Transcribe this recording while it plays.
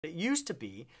It used to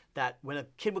be that when a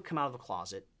kid would come out of the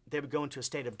closet, they would go into a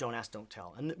state of don't ask, don't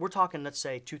tell. And we're talking, let's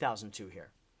say, 2002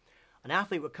 here. An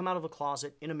athlete would come out of the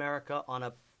closet in America on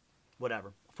a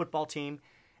football team,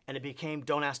 and it became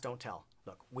don't ask, don't tell.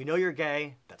 Look, we know you're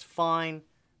gay, that's fine,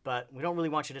 but we don't really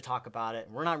want you to talk about it,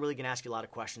 and we're not really going to ask you a lot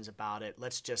of questions about it.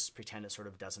 Let's just pretend it sort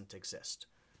of doesn't exist.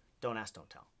 Don't ask,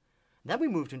 don't tell. Then we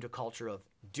moved into a culture of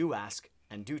do ask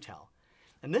and do tell.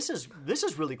 And this is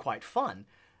really quite fun.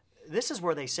 This is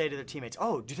where they say to their teammates,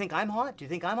 oh, do you think I'm hot? Do you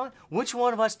think I'm hot? Which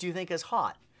one of us do you think is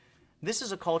hot? This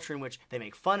is a culture in which they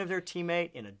make fun of their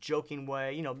teammate in a joking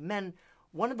way. You know,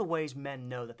 one of the ways men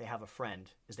know that they have a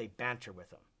friend is they banter with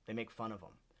them. They make fun of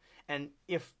them. And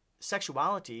if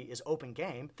sexuality is open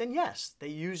game, then yes, they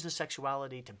use the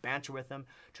sexuality to banter with them,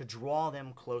 to draw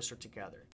them closer together.